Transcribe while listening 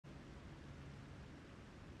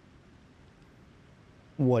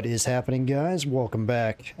What is happening, guys? Welcome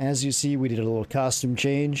back. As you see, we did a little costume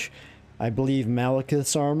change. I believe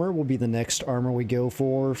Malekith's armor will be the next armor we go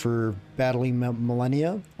for battling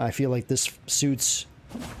Malenia. I feel like this suits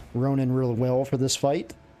Ronin real well for this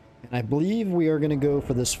fight. And I believe we are going to go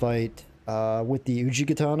for this fight with the Uji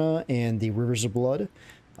Katana and the Rivers of Blood.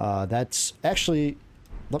 That's actually...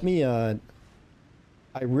 Let me...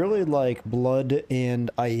 I really like blood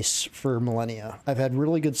and ice for Malenia. I've had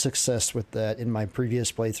really good success with that in my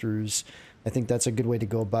previous playthroughs. I think that's a good way to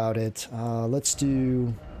go about it. Let's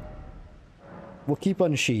do... We'll keep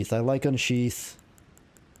Unsheath. I like Unsheath.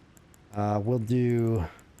 We'll do...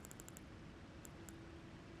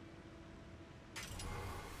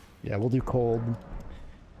 Yeah, we'll do Cold.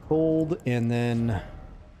 Cold, and then...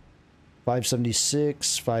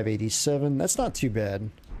 576, 587. That's not too bad.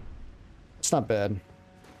 It's not bad.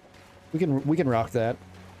 We can rock that.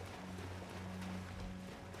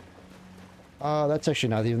 That's actually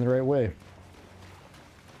not even the right way.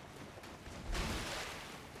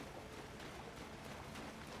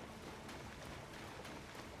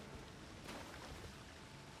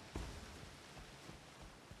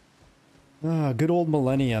 Good old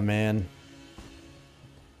Malenia, man.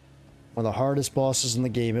 One of the hardest bosses in the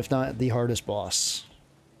game, if not the hardest boss.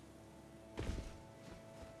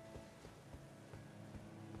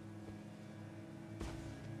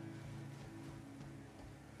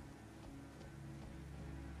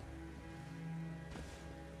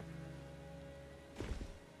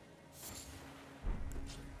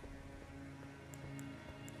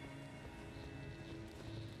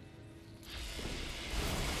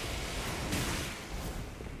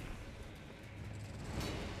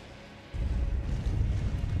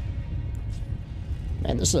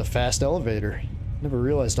 Man, this is a fast elevator. Never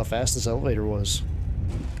realized how fast this elevator was.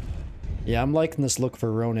 Yeah, I'm liking this look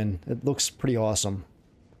for Ronin. It looks pretty awesome.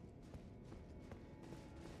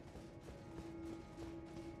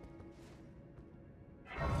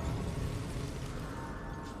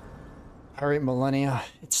 Alright, Malenia,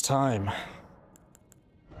 it's time.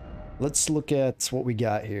 Let's look at what we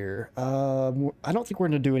got here. I don't think we're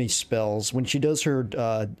going to do any spells. When she does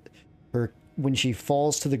when she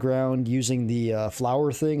falls to the ground using the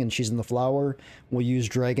flower thing and she's in the flower, we'll use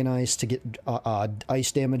Dragon Ice to get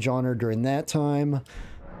ice damage on her during that time.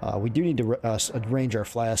 We do need to arrange our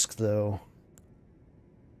flask, though.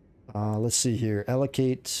 Let's see here.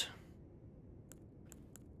 Allocate.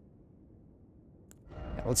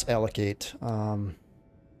 Yeah, let's allocate. 10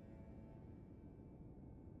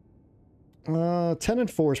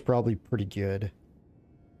 and 4 is probably pretty good.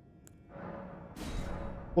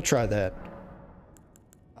 We'll try that.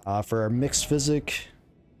 For our mixed physic.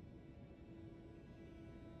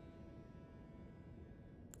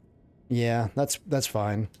 Yeah, that's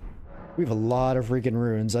fine. We have a lot of freaking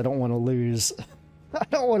runes. I don't want to lose. I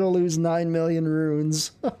don't want to lose 9 million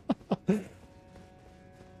runes. I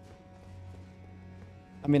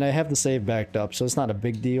mean, I have the save backed up, so it's not a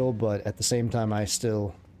big deal, but at the same time, I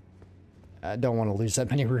don't want to lose that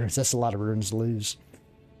many runes. That's a lot of runes to lose.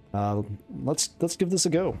 Let's give this a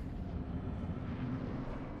go.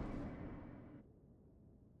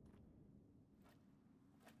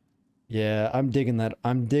 Yeah, I'm digging that.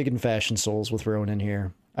 I'm digging Fashion Souls with Ronin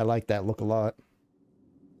here. I like that look a lot.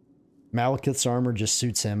 Malekith's armor just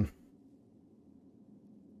suits him.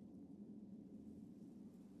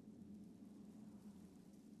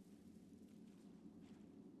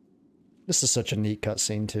 This is such a neat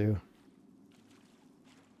cutscene, too.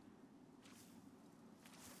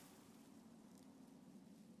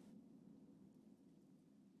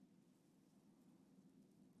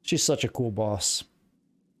 She's such a cool boss.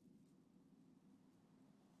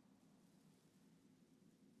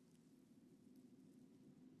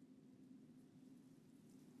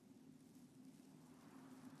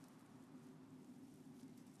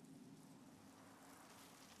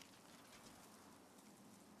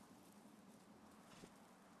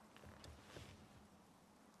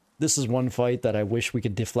 This is one fight that I wish we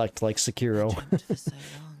could deflect like Sekiro.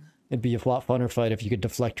 It'd be a lot funner fight if you could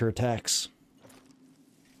deflect her attacks.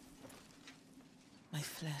 My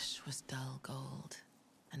flesh was dull gold,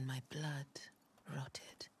 and my blood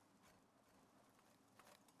rotted.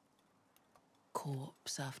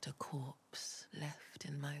 Corpse after corpse left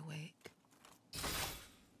in my wake.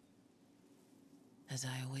 As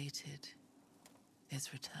I awaited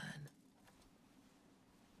his return.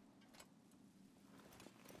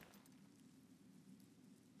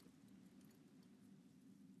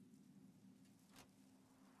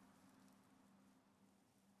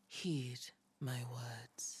 Heed my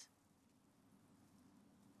words.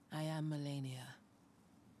 I am Malenia,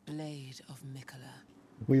 Blade of Mikola,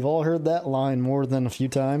 We've all heard that line more than a few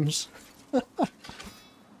times.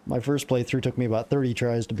 My first playthrough took me about 30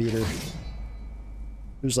 tries to beat her.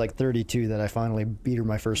 It was like 32 that I finally beat her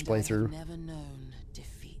my first playthrough. Never known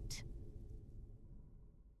defeat.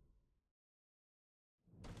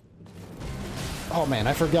 Oh man,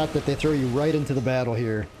 I forgot that they throw you right into the battle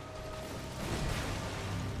here.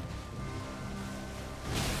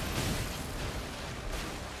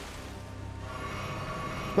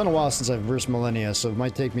 It's been a while since I've versed Malenia, so it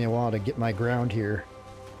might take me a while to get my ground here.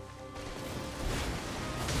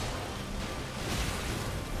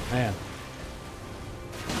 Man.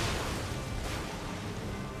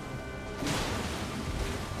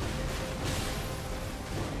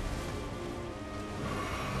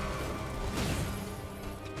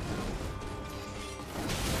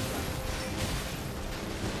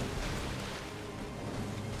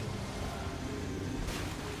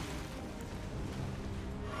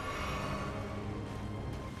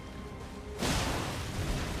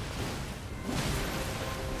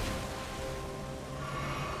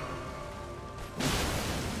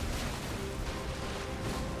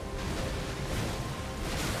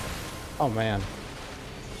 Oh man.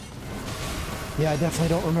 Yeah, I definitely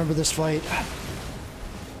don't remember this fight.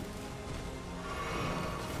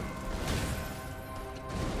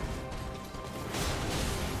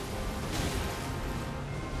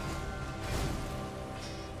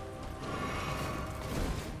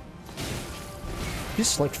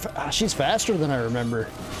 She's like, she's faster than I remember.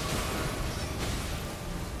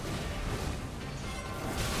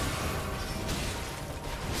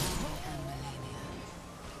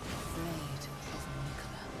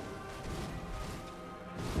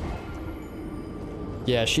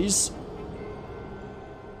 Yeah, she's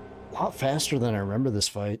a lot faster than I remember this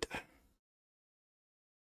fight.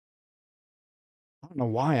 I don't know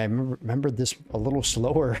why. I remembered this a little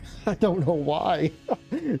slower. I don't know why.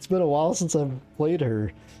 It's been a while since I've played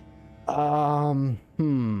her.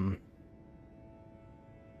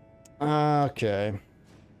 Okay.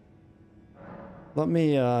 Let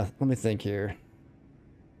me think here.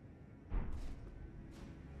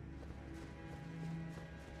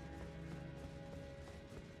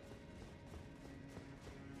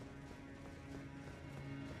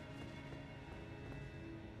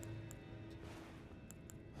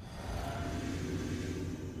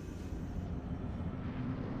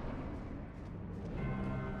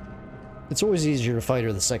 It's always easier to fight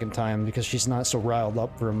her the second time because she's not so riled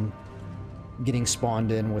up from getting spawned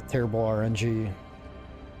in with terrible RNG.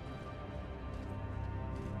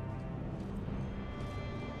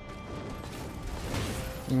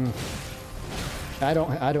 I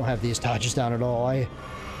don't have these dodges down at all. I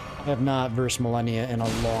have not versed Malenia in a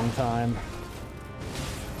long time.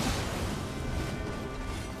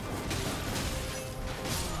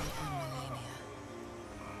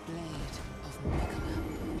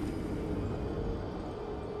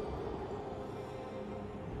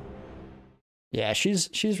 Yeah,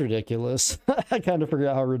 she's ridiculous. I kind of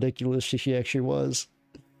forgot how ridiculous she actually was.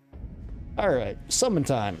 Alright, summon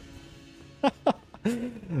time.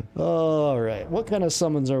 Alright, what kind of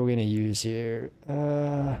summons are we going to use here?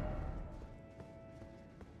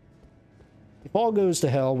 If all goes to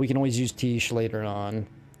hell, we can always use Tish later on.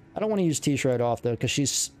 I don't want to use Tish right off, though,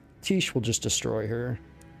 because Tish will just destroy her.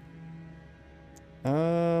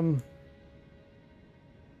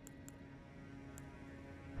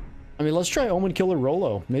 I mean, let's try Omen Killer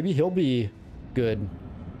Rolo. Maybe he'll be good.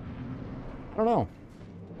 I don't know.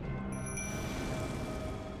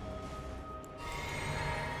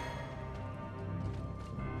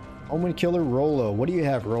 Omen Killer Rolo. What do you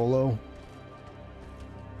have, Rolo?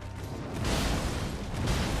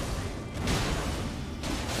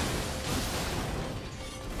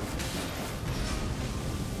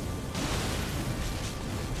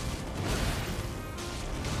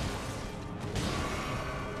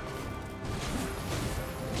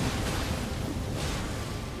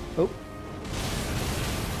 Oh.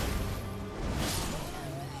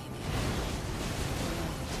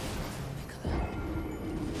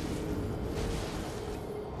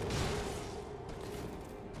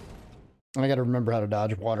 I gotta remember how to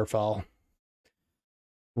dodge waterfowl.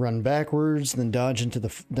 Run backwards, then dodge into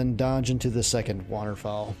the second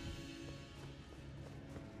waterfowl.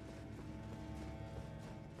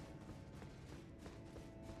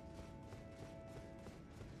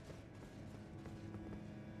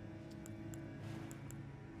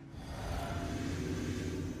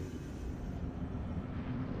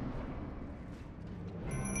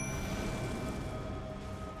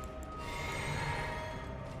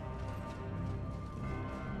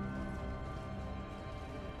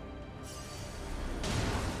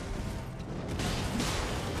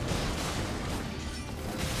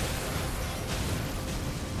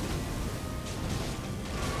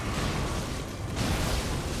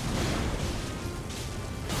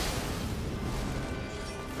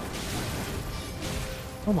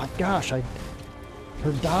 Oh my gosh,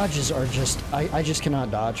 her dodges are just... I just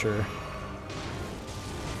cannot dodge her.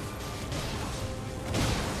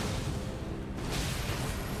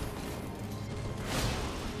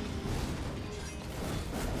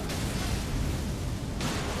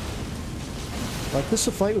 Like, this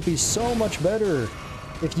fight would be so much better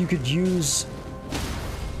if you could use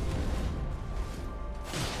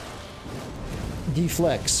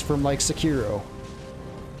deflex from, like, Sekiro.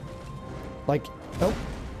 Like, oh.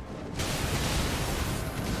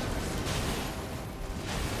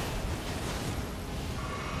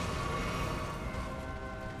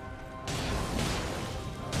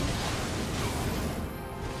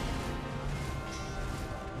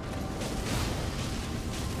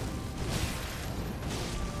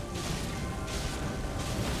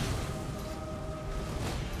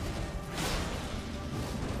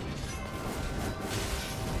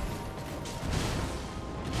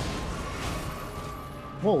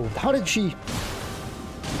 Whoa, how did she...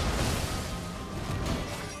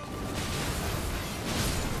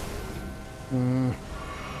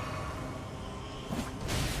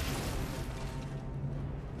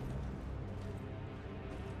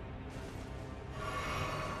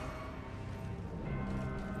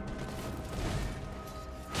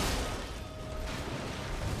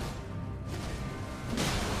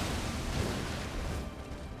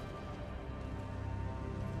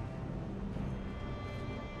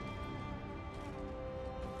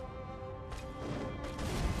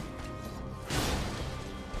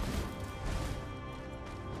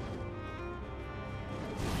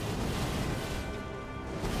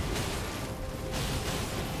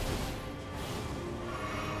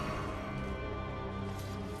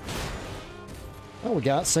 Oh, we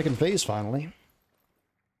got second phase finally.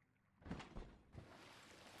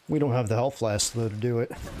 We don't have the health flask though to do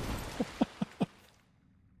it.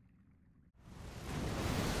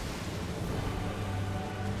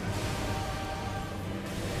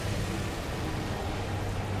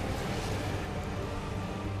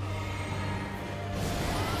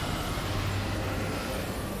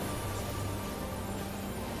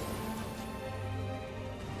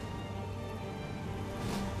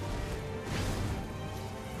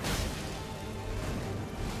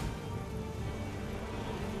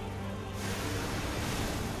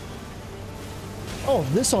 Oh,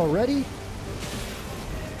 this already?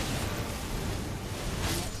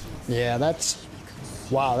 Yeah, that's...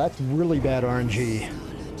 Wow, that's really bad RNG.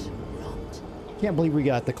 Can't believe we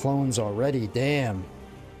got the clones already, damn.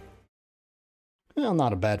 Well,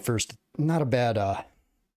 not a bad third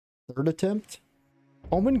attempt.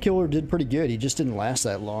 Omen Killer did pretty good, he just didn't last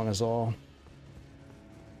that long is all.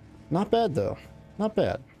 Not bad though, not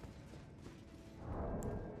bad.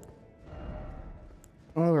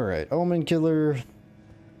 Alright, Omen Killer...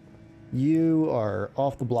 You are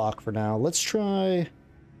off the block for now. Let's try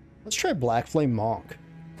Black Flame Monk.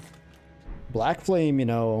 Black Flame, you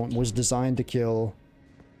know, was designed to kill,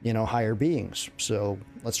 you know, higher beings. So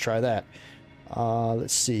let's try that.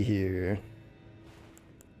 Let's see here.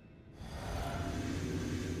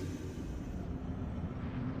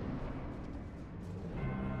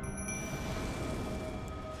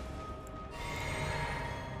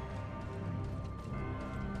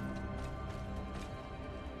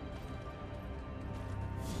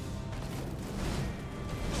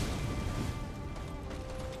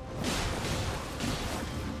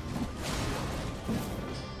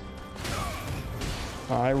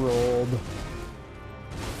 I rolled.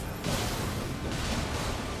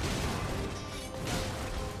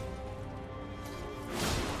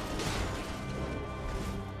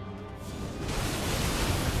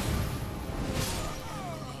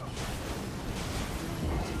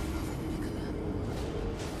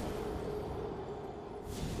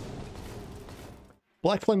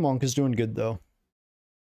 Black Flame Monk is doing good though.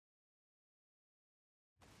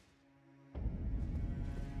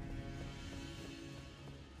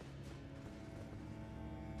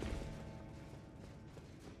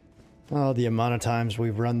 Oh, the amount of times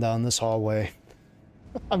we've run down this hallway.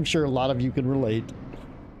 I'm sure a lot of you can relate.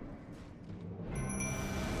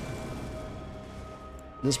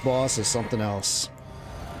 This boss is something else.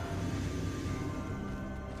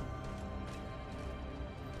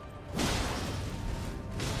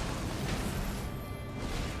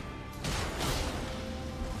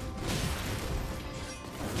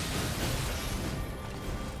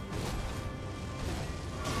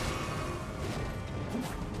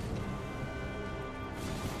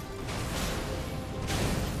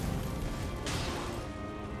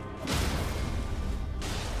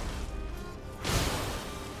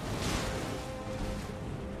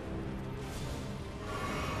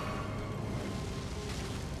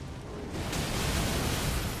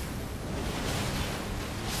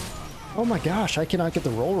 Oh my gosh, I cannot get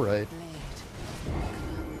the roll right.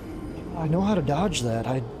 I know how to dodge that.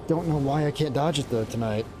 I don't know why I can't dodge it though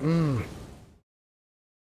tonight.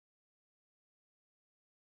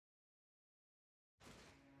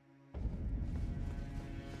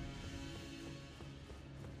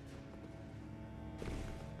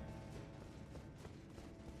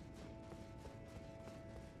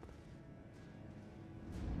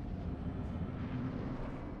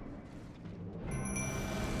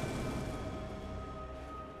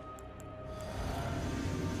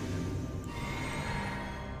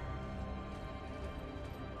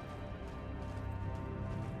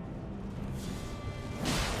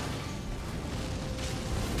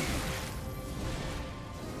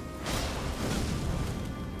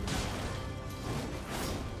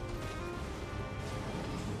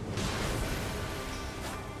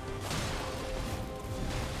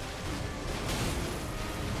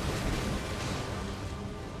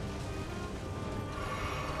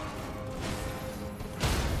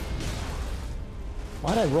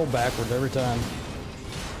 Why'd I roll backwards every time?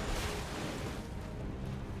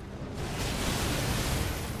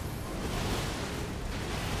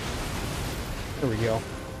 There we go.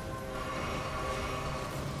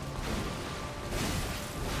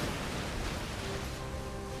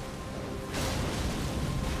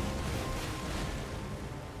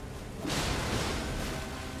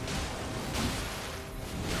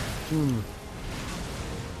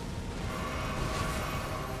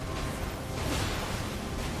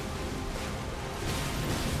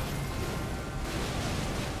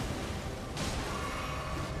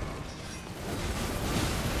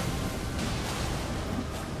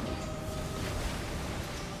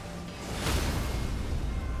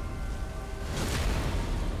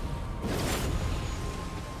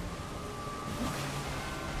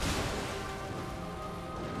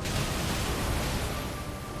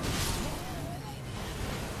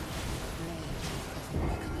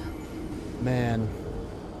 Man.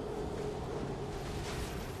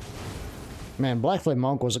 Man, Black Flame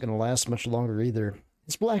Monk wasn't going to last much longer either.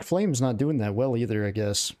 This Black Flame's not doing that well either, I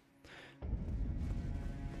guess.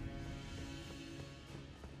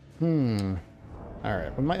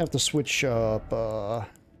 Alright, we might have to switch up,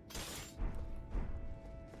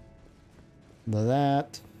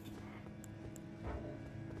 that.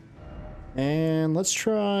 And let's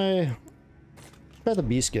try the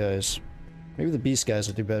Beast guys. Maybe the Beast guys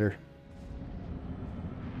will do better.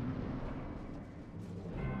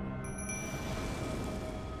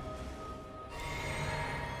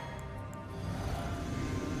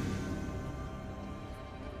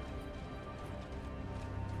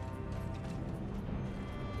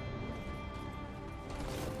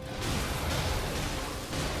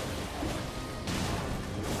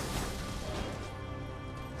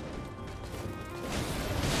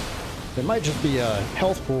 It might just be a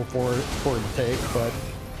health pool for it to take, but...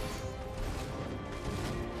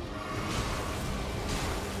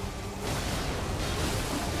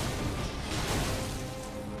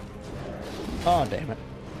 Oh, damn it.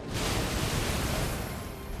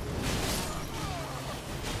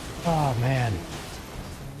 Oh, man.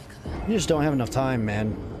 You just don't have enough time,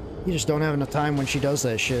 man. You just don't have enough time when she does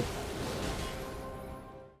that shit.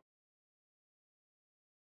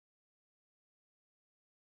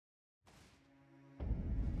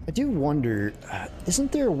 I do wonder,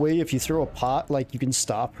 isn't there a way if you throw a pot, like, you can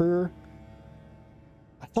stop her?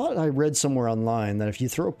 I thought I read somewhere online that if you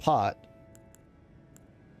throw a pot,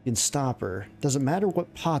 you can stop her. Doesn't matter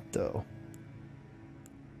what pot, though.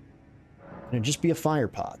 Can it just be a fire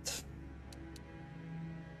pot?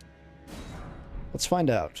 Let's find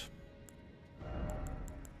out.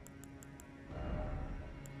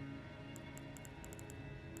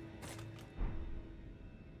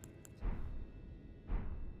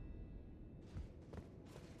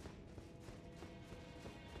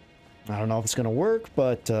 I don't know if it's going to work,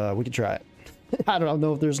 but we can try it. I don't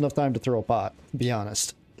know if there's enough time to throw a pot, to be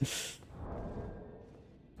honest.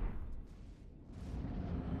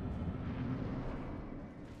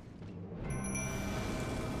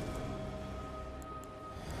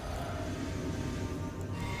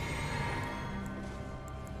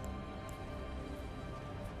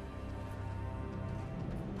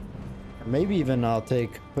 Or maybe even I'll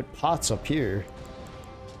put pots up here.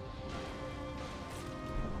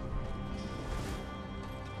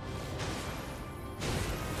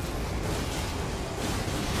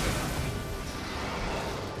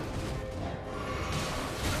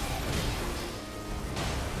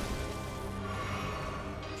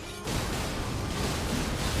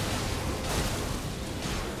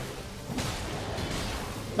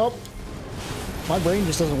 Nope. My brain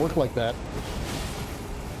just doesn't work like that.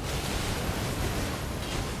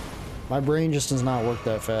 My brain just does not work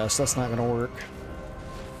that fast. That's not gonna work.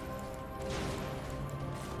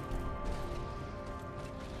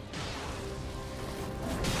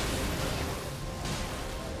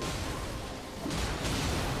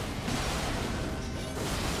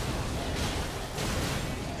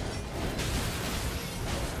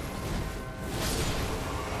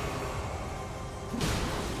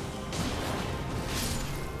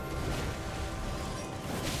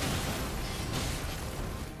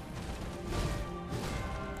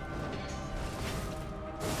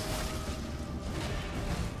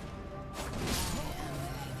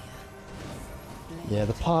 Yeah,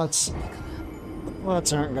 the pots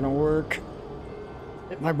aren't gonna work.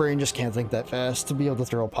 My brain just can't think that fast to be able to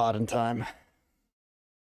throw a pot in time.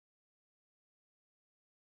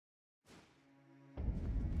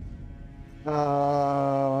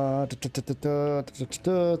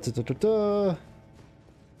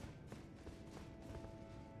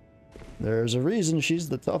 There's a reason she's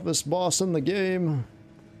the toughest boss in the game.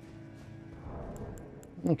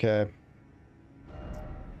 Okay.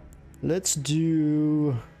 Let's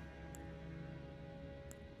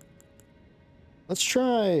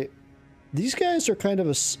try. These guys are kind of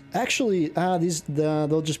a. Actually,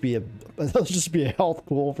 they'll just be a health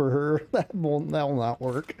pool for her. That will not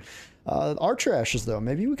work. Archer ashes though.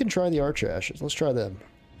 Maybe we can try the archer ashes. Let's try them.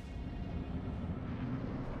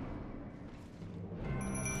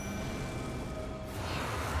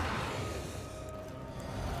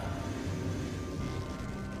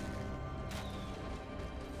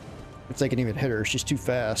 If they can even hit her, she's too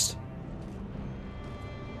fast.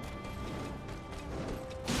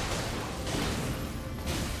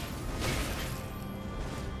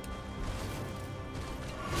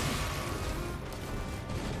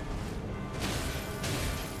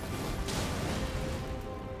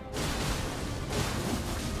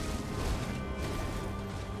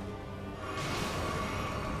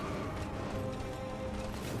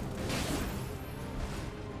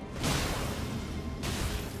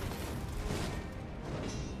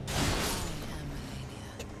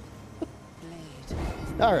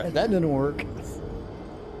 Alright, that didn't work.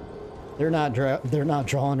 They're not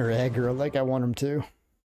drawing her aggro like I want them to.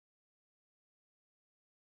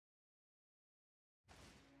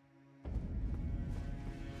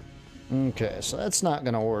 Okay, so that's not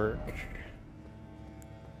gonna work.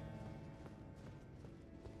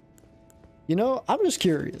 You know, I'm just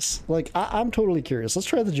curious. Like, I'm totally curious. Let's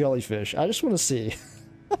try the jellyfish. I just want to see.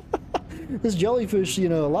 This jellyfish, you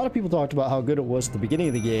know, a lot of people talked about how good it was at the beginning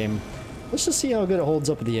of the game. Let's just see how good it holds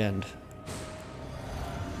up at the end.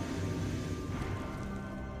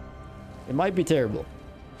 It might be terrible.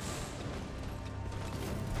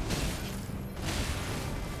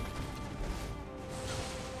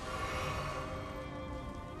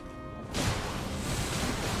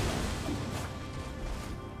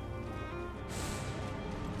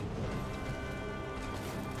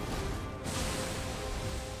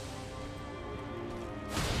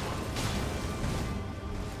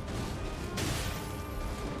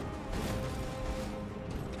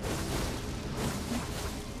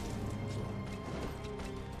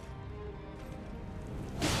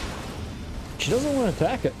 She doesn't want to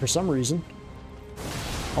attack it for some reason.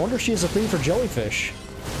 I wonder if she has a thing for jellyfish.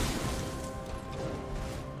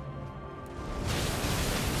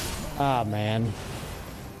 Ah, man.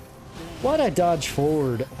 Why'd I dodge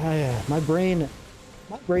forward? My brain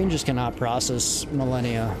just cannot process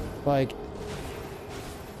Malenia. Like,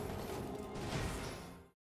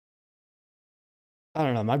 I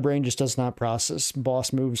don't know. My brain just does not process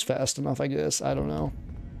boss moves fast enough, I guess. I don't know.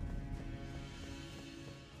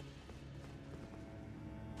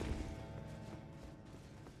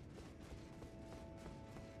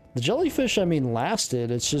 The jellyfish, I mean,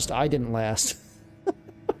 lasted. It's just I didn't last.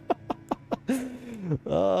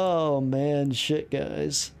 Oh, man. Shit,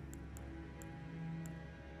 guys.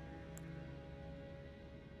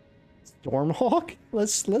 Stormhawk?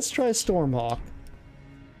 Let's try Stormhawk.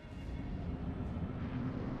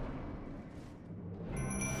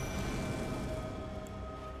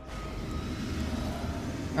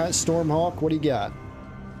 Alright, Stormhawk, what do you got?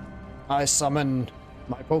 I summon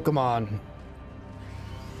my Pokemon.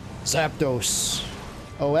 Zapdos.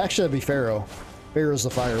 Oh, actually, that'd be Pharaoh. Pharaoh's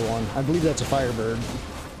the fire one. I believe that's a Firebird.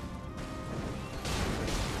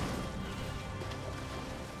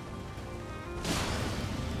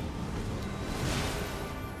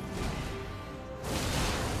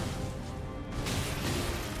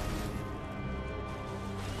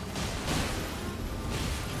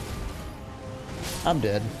 I'm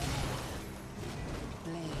dead.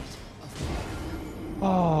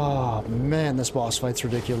 Oh, man, this boss fight's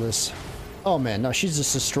ridiculous. Oh man, no, she's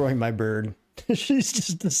just destroying my bird. She's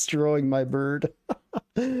just destroying my bird.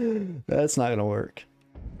 That's not gonna work.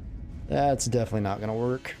 That's definitely not gonna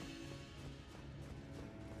work.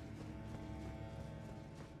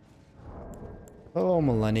 Oh,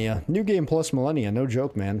 Malenia. New game plus Malenia. No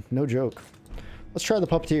joke, man. No joke. Let's try the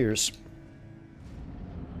puppeteers.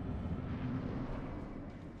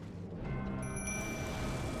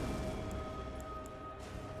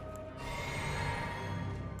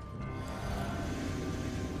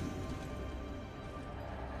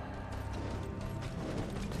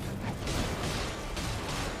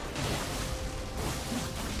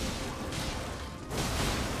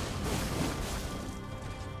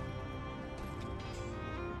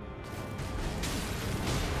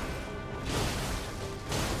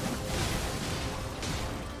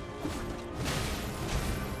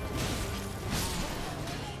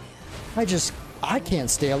 I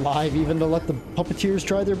can't stay alive even to let the puppeteers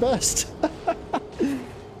try their best.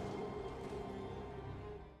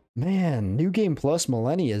 Man, New Game Plus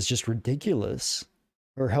Malenia is just ridiculous.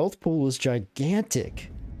 Her health pool is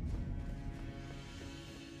gigantic.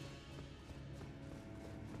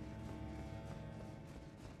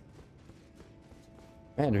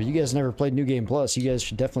 Man, if you guys never played New Game Plus, you guys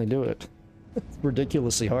should definitely do it. It's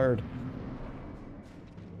ridiculously hard.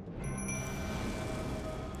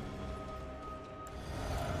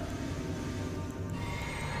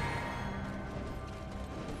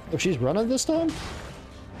 Oh, she's running this time?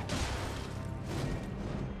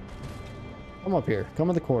 Come up here. Come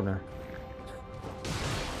in the corner.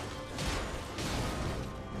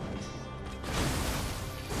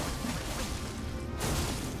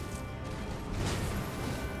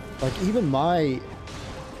 Like, even my,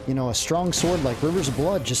 you know, a strong sword like Rivers of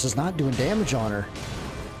Blood just is not doing damage on her.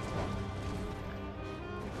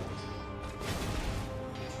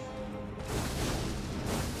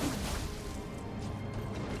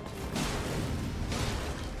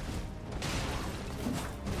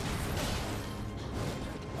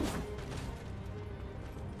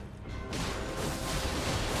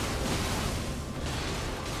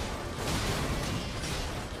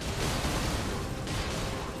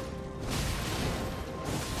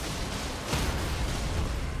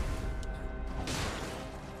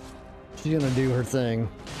 She's gonna do her thing.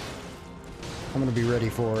 I'm gonna be ready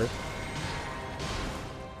for it.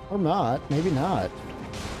 Or not. Maybe not.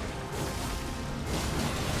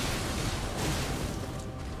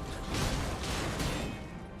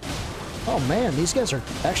 Oh man, these guys are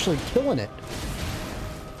actually killing it.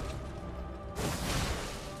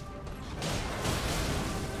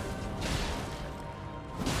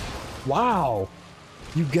 Wow.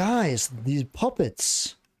 You guys, these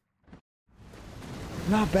puppets.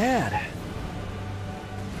 Not bad.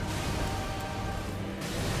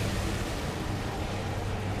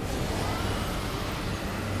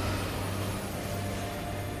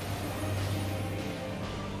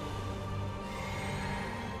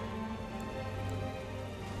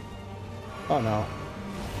 Oh no.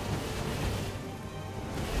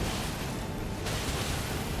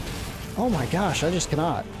 Oh my gosh, I just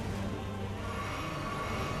cannot.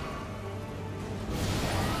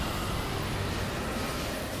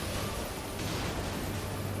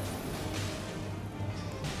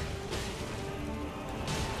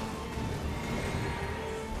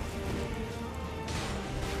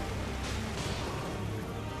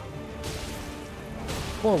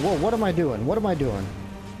 Whoa, whoa, what am I doing? What am I doing?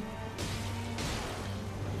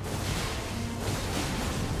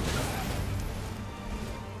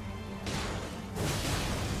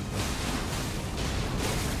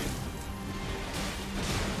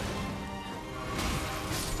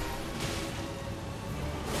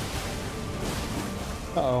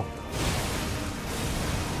 Uh-oh.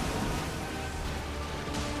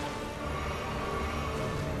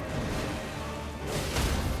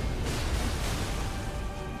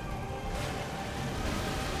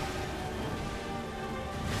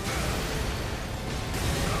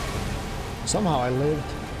 Somehow I lived.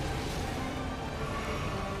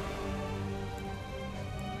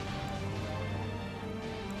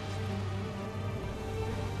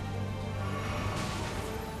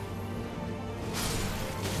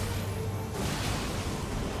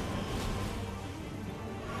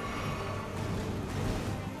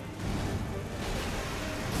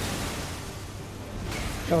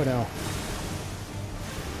 Oh no.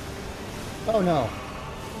 Oh no.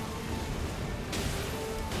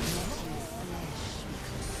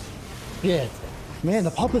 Shit. Man,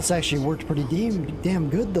 the puppets actually worked pretty damn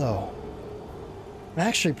good though. I'm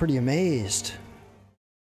actually pretty amazed.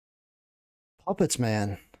 Puppets,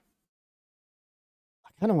 man. I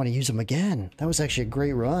kind of want to use them again. That was actually a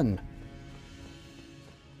great run.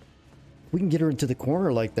 we can get her into the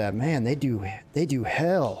corner like that, man, they do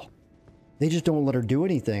hell. They just don't let her do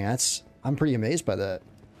anything. I'm pretty amazed by that.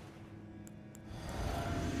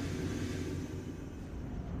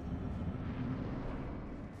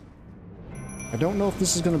 I don't know if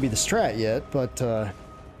this is going to be the strat yet, but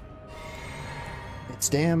it's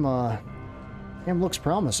damn looks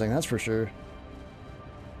promising, that's for sure.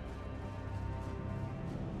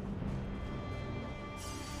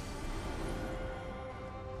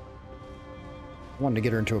 I wanted to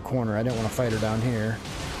get her into a corner. I didn't want to fight her down here.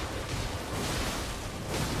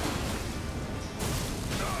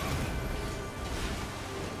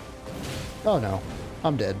 Oh no,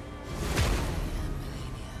 I'm dead.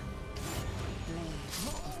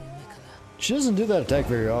 She doesn't do that attack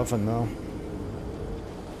very often, though.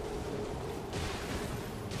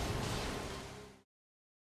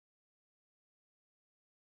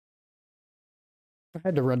 I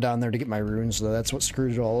had to run down there to get my runes, though. That's what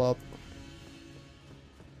screwed it all up.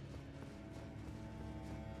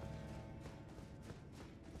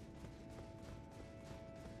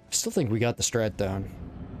 I still think we got the strat down.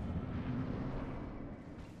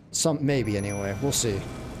 Maybe anyway. We'll see.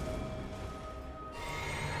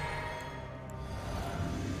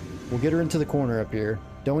 We'll get her into the corner up here.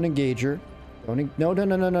 Don't engage her.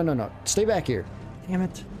 No. Stay back here. Damn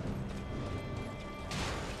it.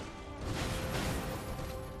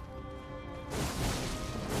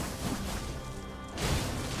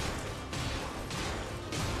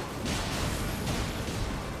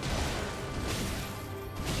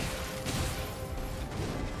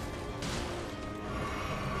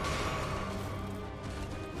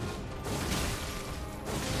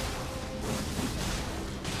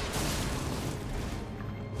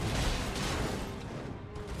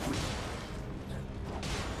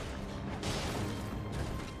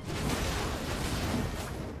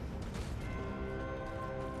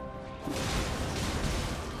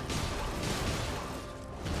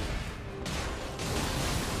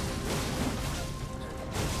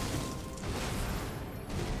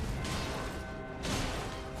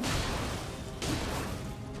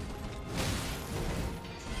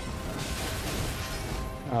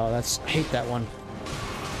 Oh, I hate that one.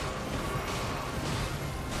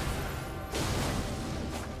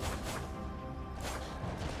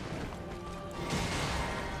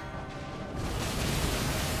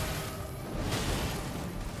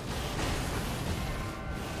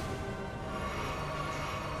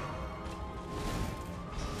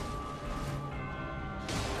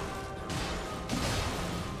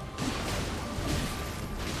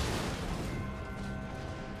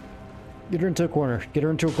 Get her into a corner. Get her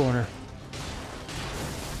into a corner.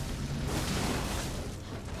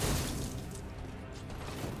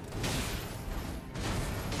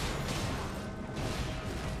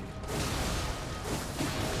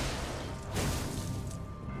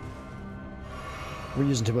 We're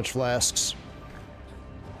using too much flasks.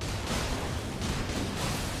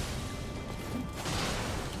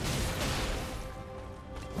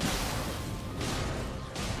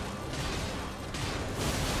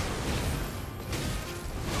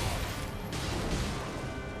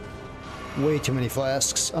 Way too many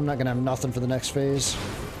flasks. I'm not gonna have nothing for the next phase.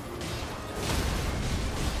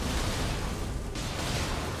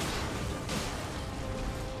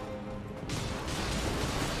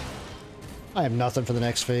 I have nothing for the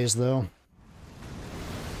next phase, though.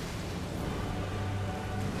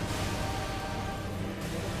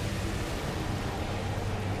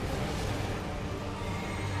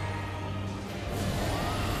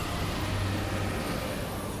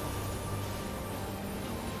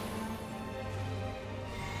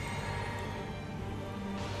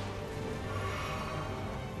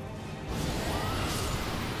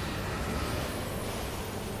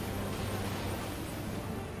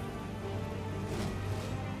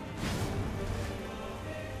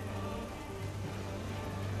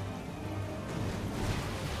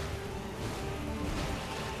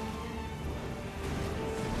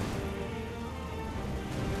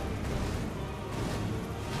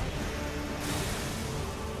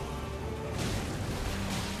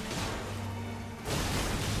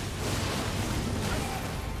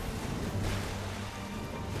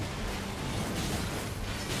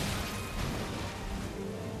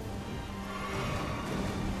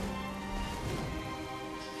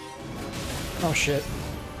 Oh shit.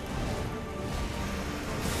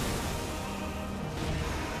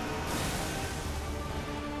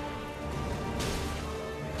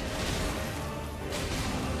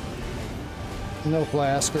 No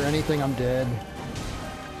flask or anything, I'm dead.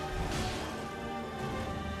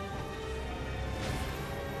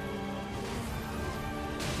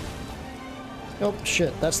 Oh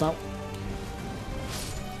shit, that's not...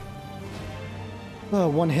 Oh,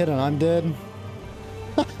 one hit and I'm dead.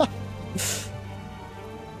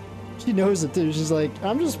 She knows it too. She's like,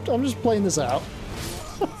 I'm just playing this out.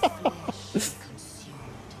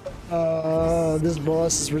 This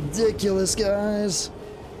boss is ridiculous, guys.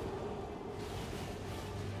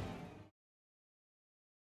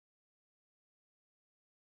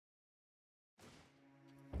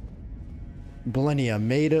 Malenia,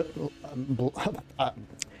 made of...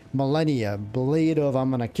 Malenia, blade of I'm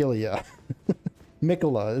gonna kill ya.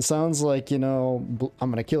 Mikola, it sounds like, you know,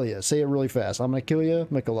 I'm gonna kill ya. Say it really fast. I'm gonna kill ya,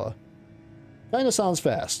 Mikola. Kinda sounds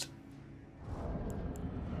fast.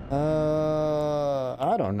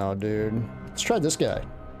 I don't know, dude. Let's try this guy.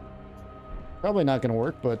 Probably not gonna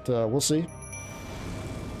work, but we'll see.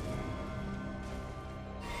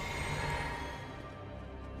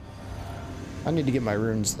 I need to get my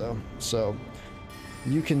runes, though, so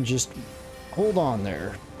you can just hold on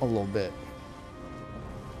there a little bit.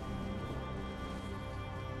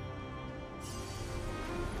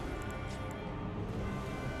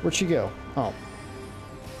 Where'd she go? Oh.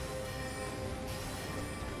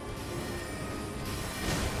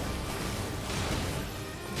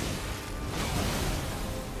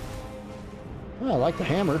 Oh, I like the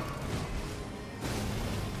hammer.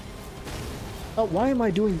 Oh, why am I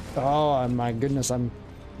doing... Oh, my goodness, I'm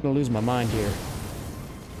gonna lose my mind here.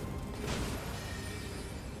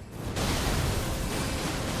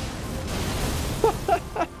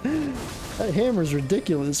 That hammer's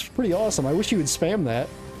ridiculous. It's pretty awesome. I wish you would spam that.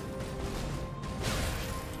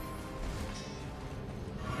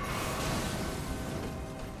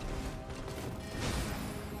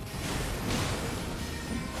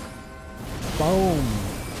 Boom.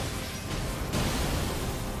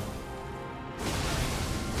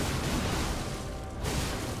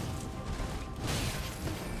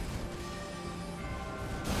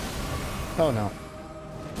 Oh no.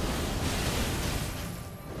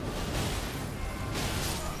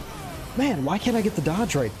 Man, why can't I get the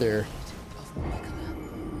dodge right there?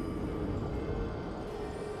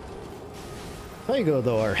 There you go,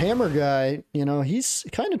 though. Our hammer guy, you know, he's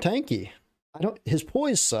kind of tanky. His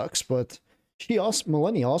poise sucks, but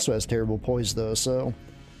Malenia also has terrible poise, though, so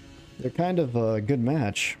they're kind of a good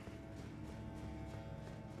match.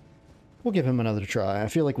 We'll give him another try. I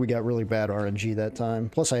feel like we got really bad RNG that time.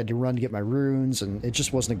 Plus, I had to run to get my runes, and it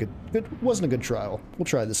just wasn't a good trial. We'll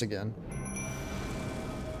try this again.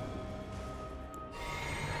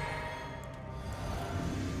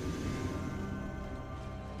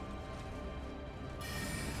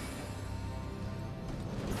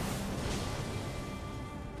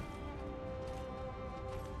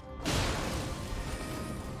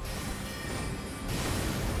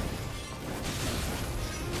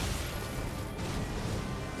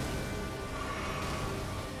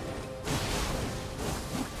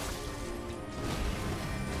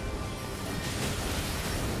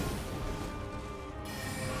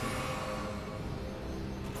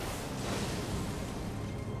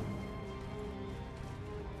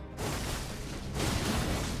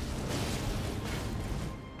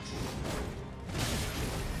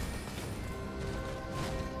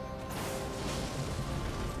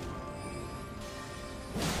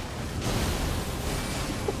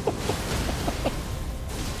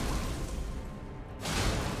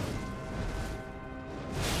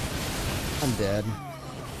 I'm dead.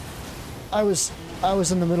 I was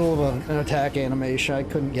in the middle of an attack animation. I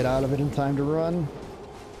couldn't get out of it in time to run.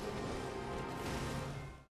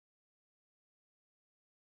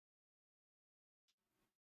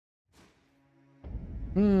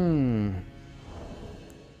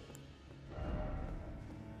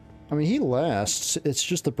 I mean, he lasts. It's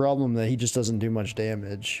just the problem that he just doesn't do much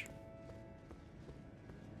damage.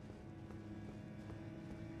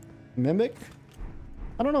 Mimic?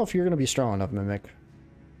 I don't know if you're going to be strong enough, Mimic.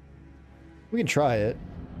 We can try it.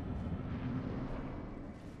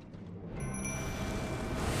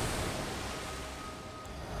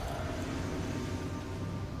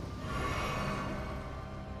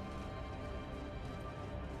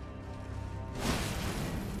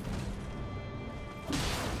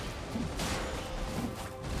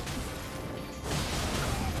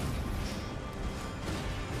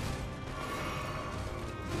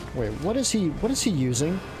 Wait, what is he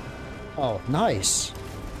using? Oh, nice.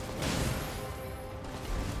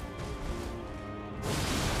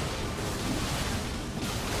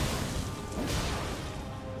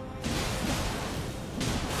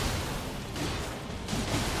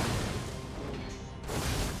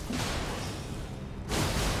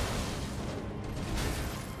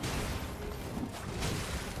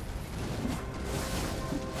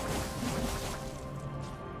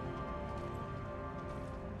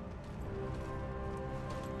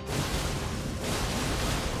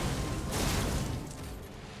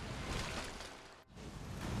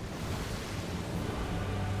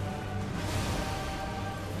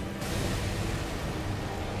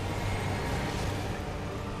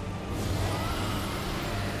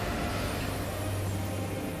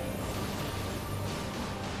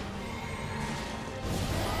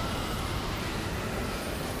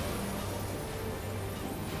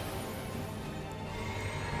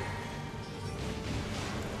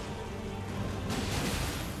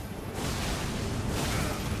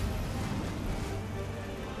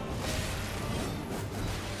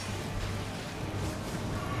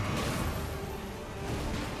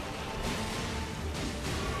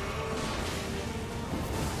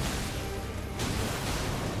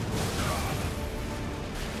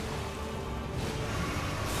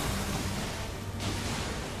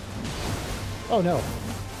 Oh no.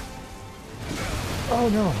 Oh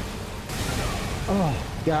no.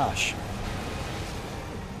 Oh gosh.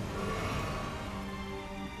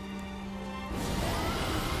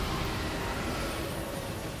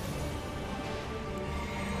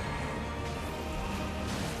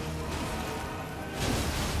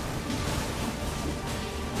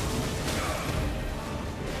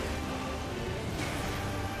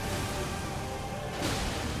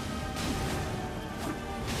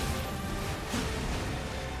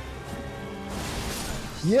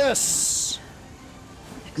 Yes!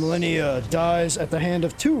 Malenia dies at the hand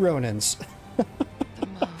of 2 Ronins. The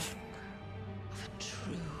mark of a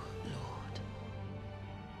true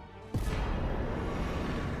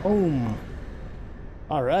lord.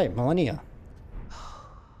 Alright, Malenia.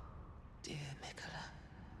 Dear Mikola.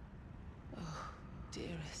 Oh,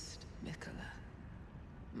 dearest Mikola.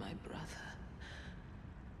 My brother.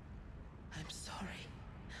 I'm sorry.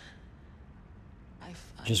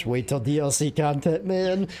 Just wait till DLC content,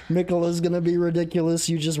 man. Mikola's gonna be ridiculous.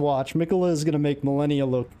 You just watch. Mikola is gonna make Malenia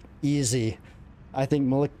look easy. I think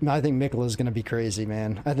Mikola's gonna be crazy,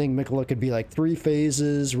 man. I think Mikola could be like 3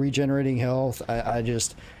 phases, regenerating health. I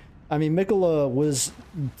mean, Mikola was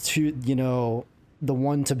the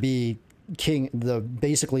one to be king,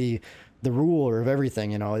 basically the ruler of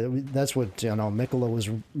everything. That's what Mikola was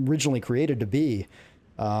originally created to be.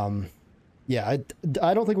 Yeah,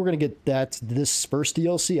 I don't think we're going to get this first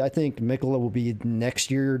DLC. I think Mikola will be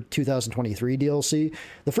next year, 2023 DLC.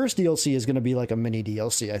 The first DLC is going to be like a mini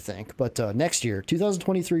DLC, I think. But next year,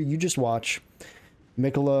 2023, you just watch.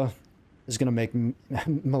 Mikola is going to make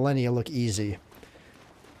Malenia look easy.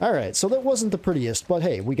 All right, so that wasn't the prettiest, but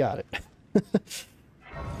hey, we got it.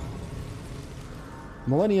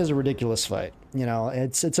 Malenia is a ridiculous fight.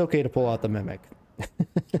 It's okay to pull out the Mimic.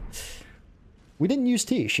 We didn't use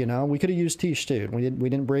Tish, we could have used Tish too. We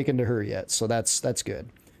didn't break into her yet, so that's good.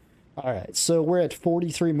 All right, so we're at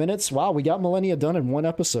 43 minutes. Wow, we got Malenia done in 1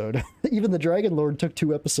 episode. Even the Dragon Lord took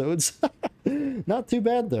 2 episodes. Not too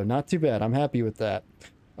bad though, not too bad. I'm happy with that.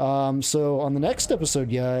 So on the next episode,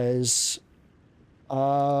 guys,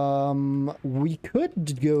 we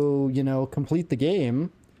could go, complete the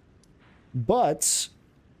game, but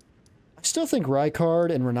I still think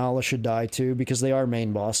Rykard and Renala should die too, because they are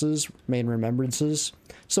main bosses, main remembrances.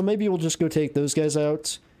 So maybe we'll just go take those guys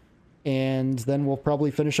out, and then we'll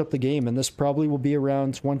probably finish up the game, and this probably will be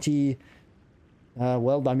around 20...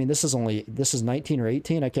 well, I mean, this is 19 or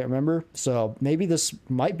 18, I can't remember. So maybe this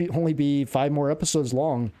might only be 5 more episodes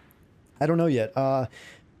long. I don't know yet.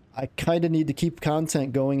 I kind of need to keep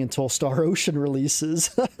content going until Star Ocean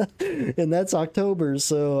releases, and that's October,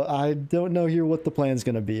 so I don't know here what the plan's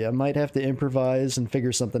going to be. I might have to improvise and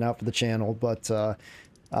figure something out for the channel, but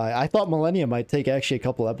I thought Malenia might take actually a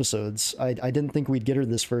couple episodes. I didn't think we'd get her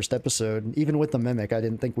this first episode. Even with the Mimic, I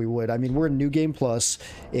didn't think we would. I mean, we're in New Game Plus,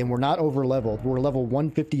 and we're not over-leveled. We're level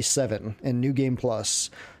 157 in New Game Plus.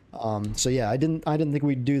 So yeah, I didn't think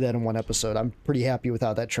we'd do that in 1 episode. I'm pretty happy with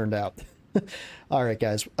how that turned out. All right,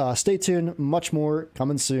 guys, stay tuned. Much more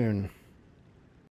coming soon.